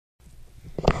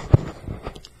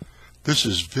This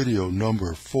is video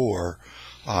number 4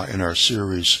 in our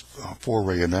series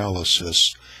Fourier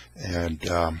analysis, and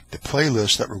the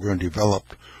playlist that we're going to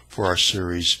develop for our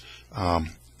series, the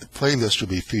playlist will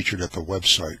be featured at the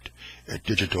website at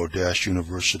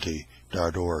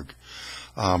digital-university.org.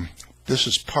 This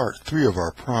is part 3 of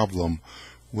our problem,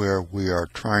 where we are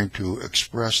trying to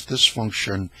express this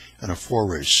function in a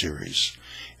Fourier series,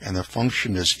 and the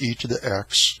function is e to the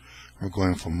x. We're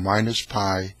going from minus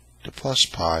pi to plus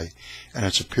pi, and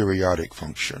it's a periodic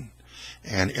function.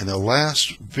 And in the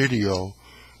last video,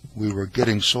 we were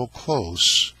getting so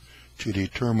close to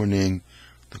determining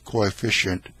the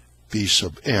coefficient b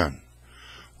sub n.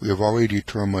 We have already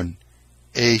determined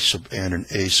a sub n and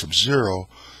a sub 0,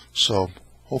 so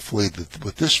hopefully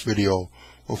with this video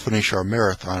we'll finish our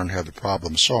marathon and have the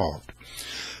problem solved.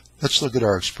 Let's look at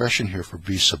our expression here for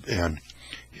b sub n.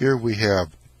 Here we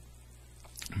have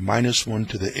minus 1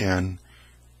 to the n,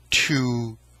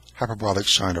 2 hyperbolic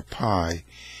sine of pi.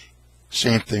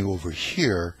 Same thing over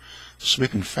here, so we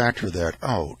can factor that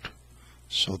out.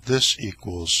 So this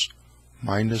equals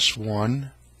minus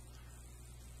 1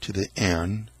 to the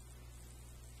n,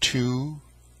 2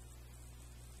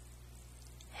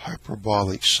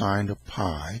 hyperbolic sine of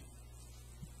pi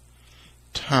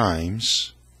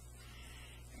times,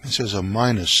 this is a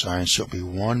minus sign, so it'll be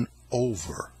 1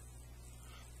 over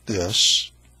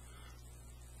this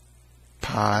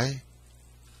pi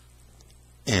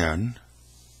n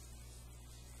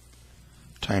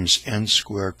times n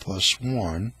squared plus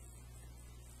 1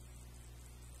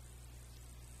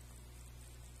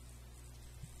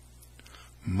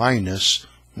 minus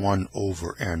 1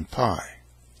 over n pi.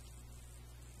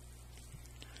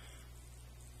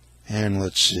 And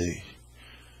let's see,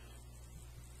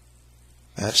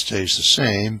 that stays the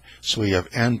same, so we have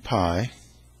n pi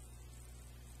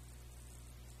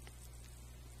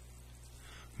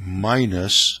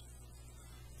minus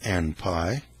n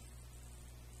pi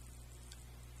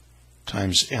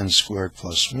times n squared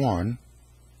plus 1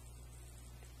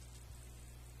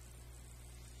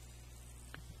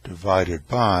 divided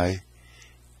by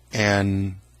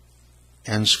n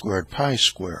squared pi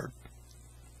squared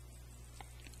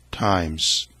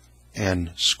times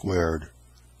n squared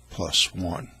plus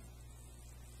 1.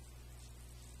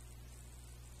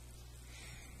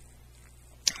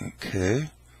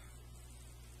 Okay.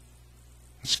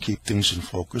 Let's keep things in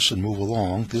focus and move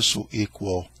along. This will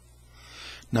equal,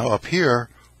 now up here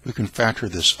we can factor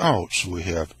this out, so we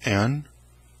have n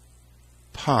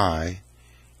pi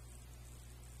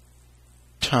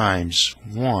times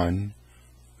 1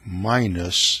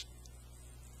 minus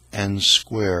n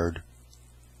squared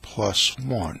plus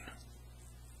 1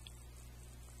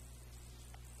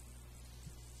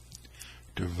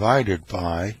 divided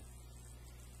by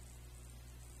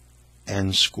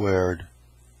n squared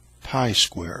pi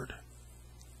squared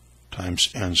times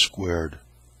n squared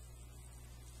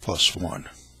plus 1.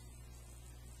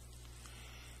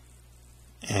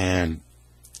 And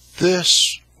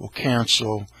this will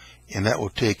cancel, and that will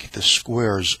take the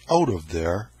squares out of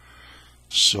there.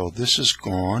 So this is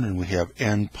gone, and we have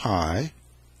n pi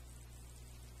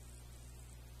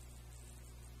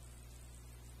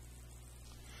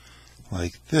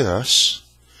like this.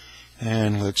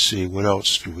 And let's see, what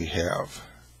else do we have?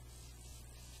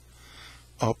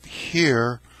 Up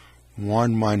here,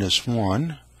 1 minus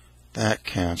 1, that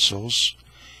cancels,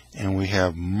 and we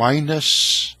have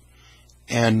minus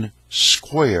n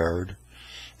squared,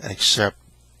 except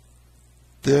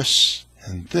this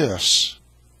and this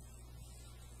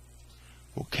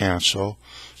will cancel.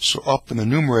 So up in the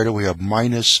numerator we have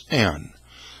minus n.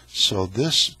 So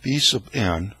this b sub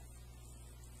n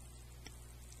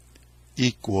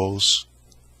equals,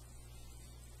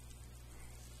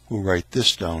 we'll write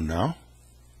this down now,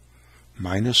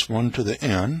 minus 1 to the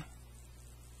n,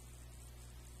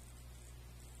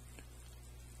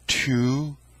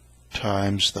 2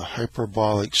 times the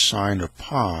hyperbolic sine of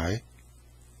pi,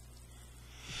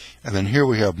 and then here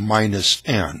we have minus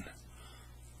n.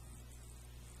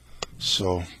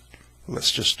 So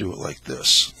let's just do it like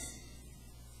this.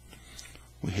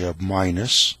 We have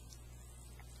minus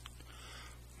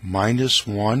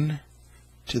 1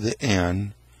 to the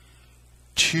n,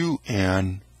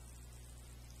 2n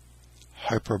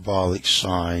hyperbolic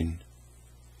sine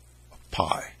of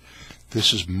pi.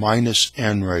 This is minus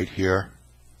n right here,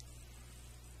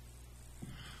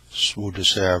 so we'll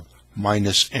just have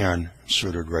minus n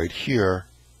inserted right here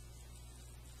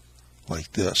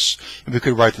like this. And we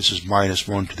could write this as minus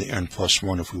 1 to the n plus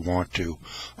 1 if we want to.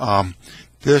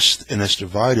 This, and it's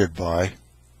divided by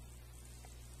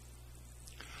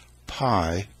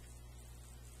pi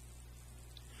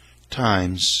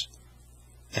times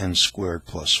n squared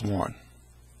plus 1.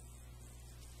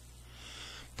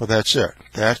 But that's it.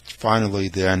 That finally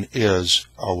then is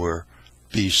our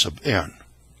b sub n.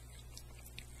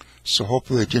 So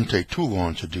hopefully it didn't take too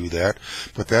long to do that,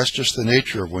 but that's just the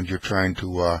nature of when you're trying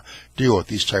to deal with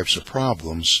these types of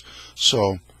problems.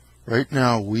 So right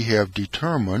now we have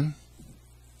determined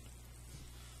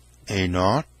a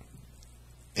naught,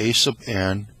 a sub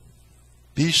n,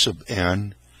 b sub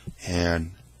n,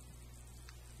 and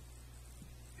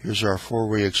here's our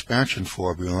Fourier expansion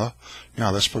formula. Now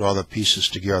let's put all the pieces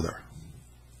together.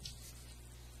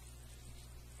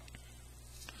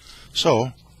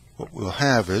 So what we'll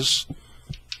have is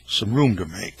some room to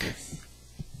make.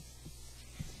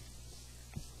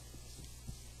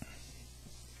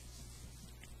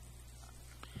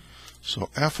 So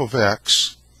f of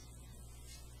x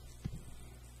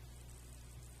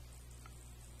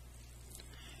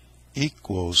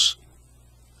equals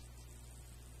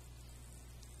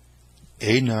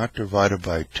a naught divided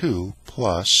by 2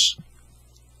 plus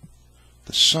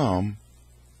the sum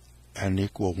n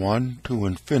equal 1 to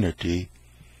infinity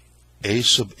a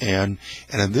sub n,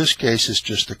 and in this case it's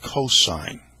just the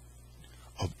cosine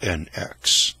of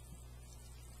nx,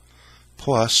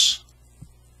 plus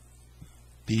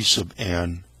b sub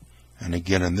n, and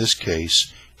again in this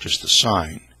case just the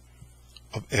sine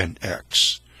of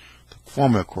nx. The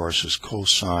formula, of course, is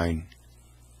cosine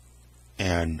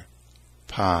n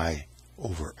pi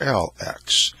over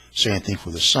lx. Same thing for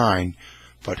the sine,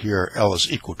 but here L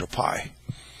is equal to pi.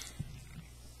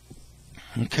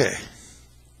 Okay.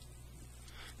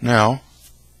 Now,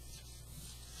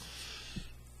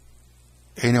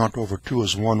 a naught over 2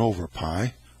 is 1 over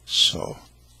pi, so,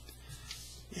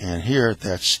 and here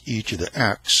that's e to the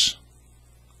x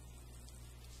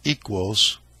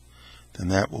equals, then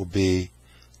that will be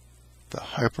the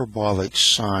hyperbolic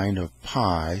sine of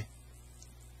pi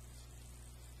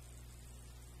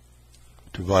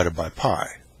divided by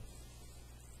pi.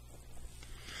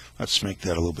 Let's make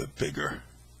that a little bit bigger.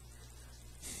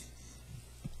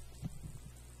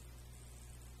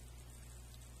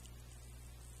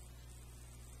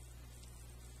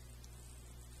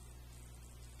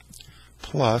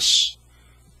 Plus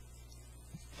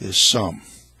this sum,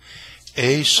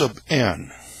 a sub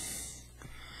n,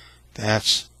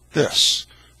 that's this.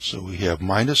 So we have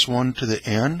minus 1 to the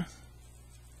n,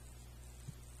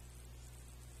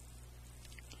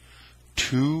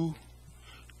 2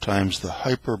 times the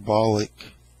hyperbolic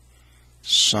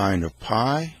sine of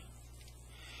pi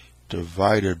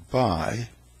divided by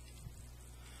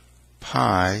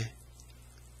pi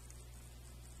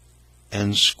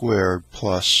n squared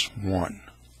plus 1.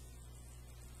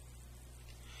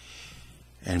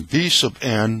 And b sub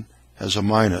n has a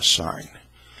minus sign.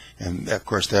 And of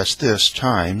course that's this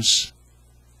times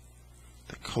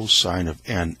the cosine of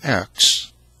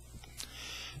nx.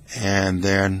 And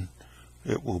then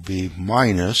it will be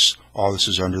minus, all this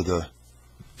is under the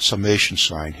summation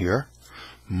sign here,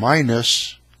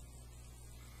 minus,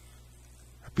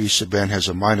 b sub n has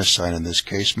a minus sign in this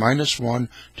case, minus 1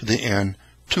 to the n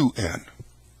 2n.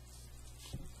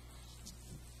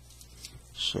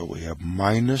 So we have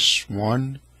minus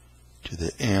 1 to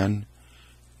the n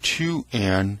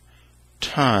 2n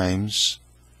times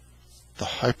the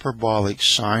hyperbolic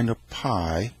sine of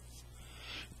pi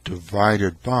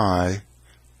divided by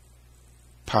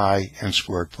pi n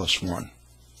squared plus 1.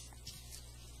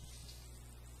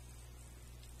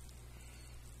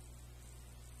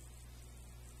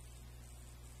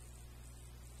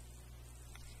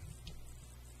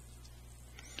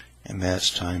 And that's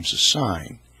times the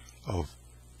sine of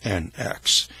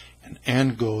nx. And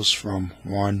n goes from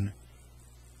 1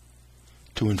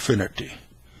 to infinity.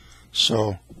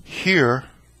 So here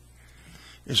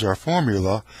is our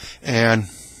formula, and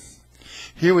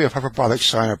here we have hyperbolic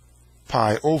sine of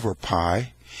pi over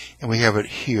pi, and we have it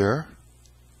here,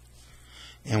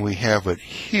 and we have it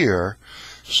here,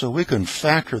 so we can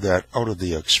factor that out of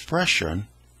the expression,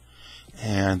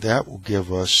 and that will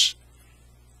give us,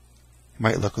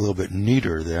 might look a little bit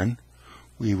neater then.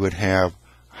 We would have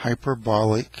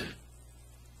hyperbolic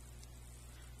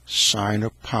sine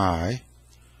of pi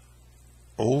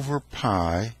over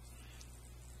pi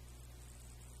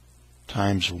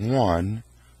times 1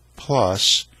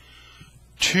 plus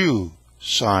 2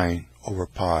 sine over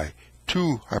pi,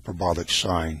 2 hyperbolic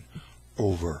sine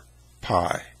over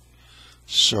pi.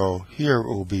 So here it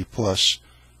will be plus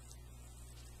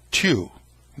 2,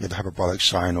 we have the hyperbolic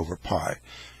sine over pi.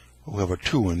 We'll have a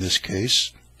 2 in this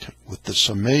case, with the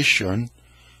summation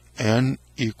n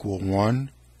equal 1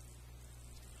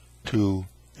 to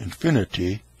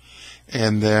infinity,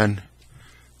 and then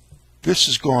this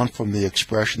is gone from the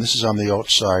expression. This is on the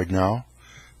outside now,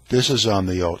 This is on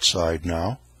the outside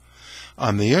now.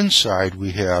 On the inside,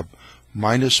 we have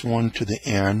minus 1 to the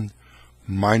n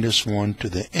minus 1 to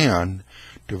the n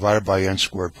divided by n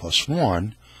squared plus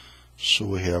 1. So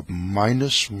we have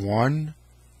minus 1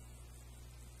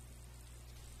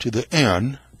 to the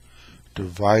n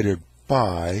divided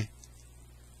by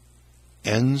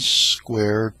n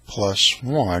squared plus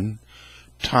 1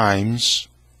 times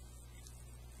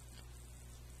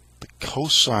the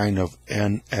cosine of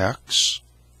nx.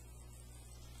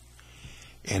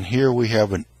 And here we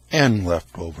have an n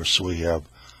left over, so we have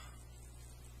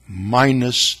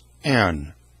minus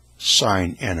n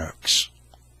sine nx.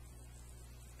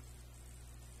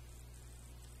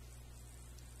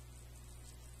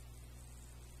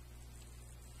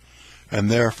 And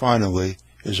there finally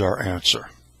is our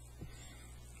answer.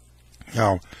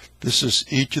 Now, this is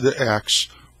e to the x,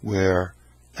 where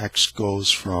x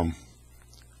goes from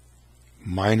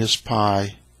minus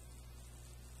pi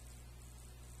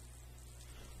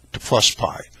to plus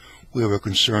pi. We were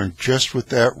concerned just with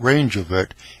that range of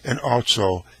it, and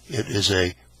also it is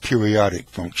a periodic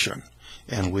function.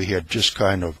 And we had just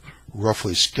kind of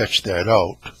roughly sketched that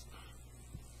out.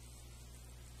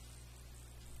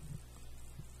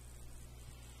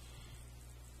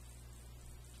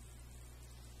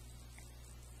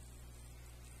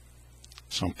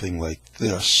 Something like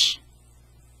this.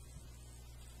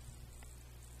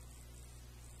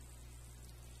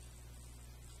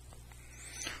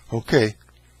 Okay,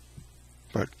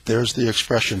 but there's the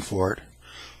expression for it.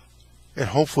 And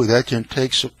hopefully that didn't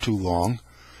take so too long.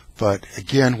 But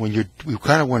again, we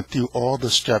kind of went through all the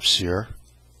steps here.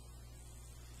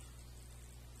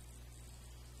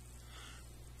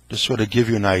 Just sort of give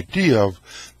you an idea of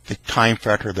the time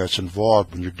factor that's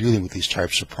involved when you're dealing with these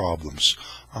types of problems.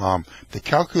 The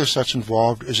calculus that's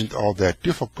involved isn't all that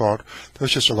difficult.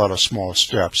 There's just a lot of small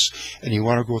steps, and you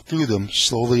want to go through them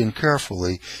slowly and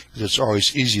carefully, because it's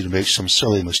always easy to make some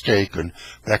silly mistake, and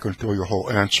that can throw your whole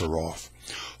answer off.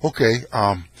 Okay,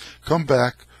 come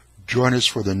back, join us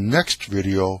for the next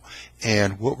video,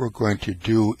 and what we're going to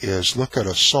do is look at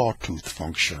a sawtooth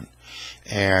function,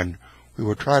 and we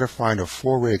will try to find a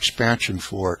Fourier expansion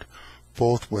for it,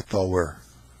 both with our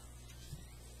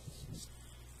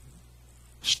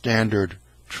standard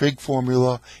trig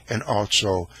formula and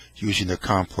also using the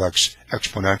complex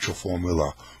exponential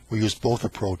formula. We use both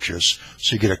approaches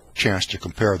so you get a chance to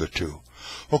compare the two.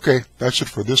 Okay, that's it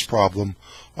for this problem.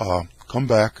 Come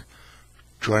back,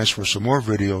 join us for some more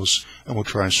videos, and we'll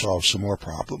try and solve some more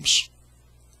problems.